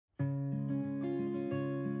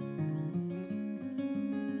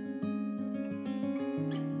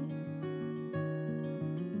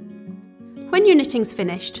When your knitting's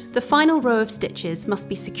finished, the final row of stitches must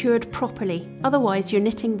be secured properly, otherwise your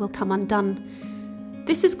knitting will come undone.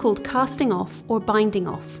 This is called casting off or binding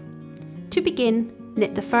off. To begin,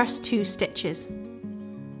 knit the first 2 stitches.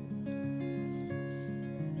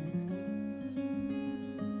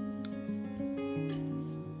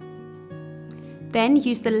 Then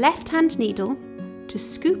use the left-hand needle to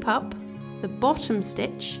scoop up the bottom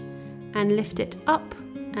stitch and lift it up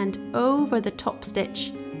and over the top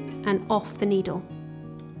stitch and off the needle.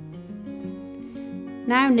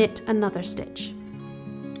 Now knit another stitch.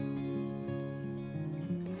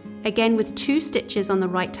 Again with 2 stitches on the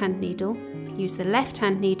right-hand needle, use the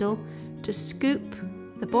left-hand needle to scoop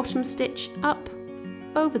the bottom stitch up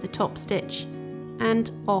over the top stitch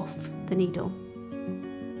and off the needle.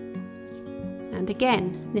 And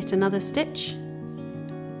again, knit another stitch,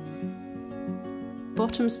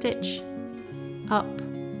 bottom stitch, up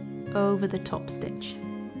over the top stitch.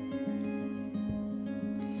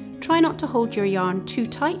 Try not to hold your yarn too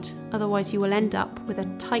tight, otherwise you will end up with a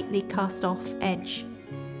tightly cast off edge,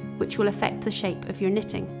 which will affect the shape of your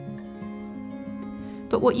knitting.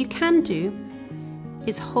 But what you can do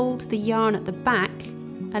is hold the yarn at the back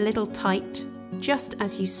a little tight, just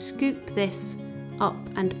as you scoop this up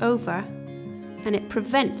and over, and it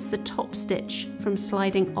prevents the top stitch from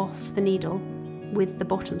sliding off the needle with the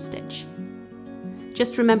bottom stitch.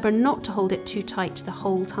 Just remember not to hold it too tight the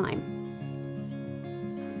whole time.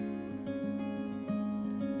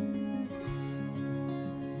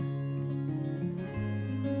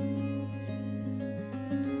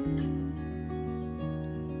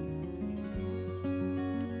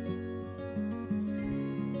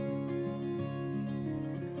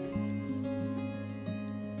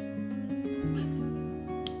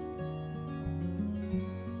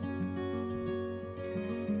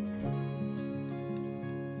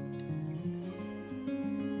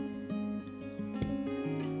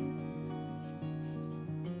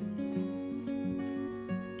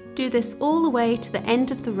 Do this all the way to the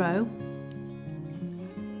end of the row,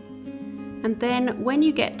 and then when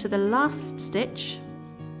you get to the last stitch,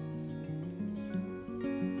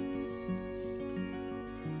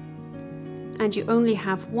 and you only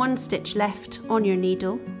have 1 stitch left on your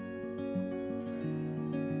needle,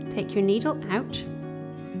 take your needle out,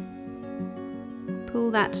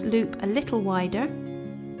 pull that loop a little wider,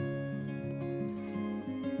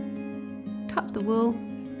 cut the wool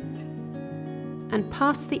and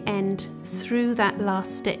pass the end through that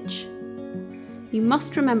last stitch. You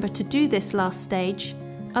must remember to do this last stage,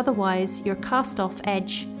 otherwise your cast off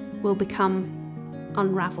edge will become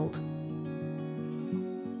unravelled.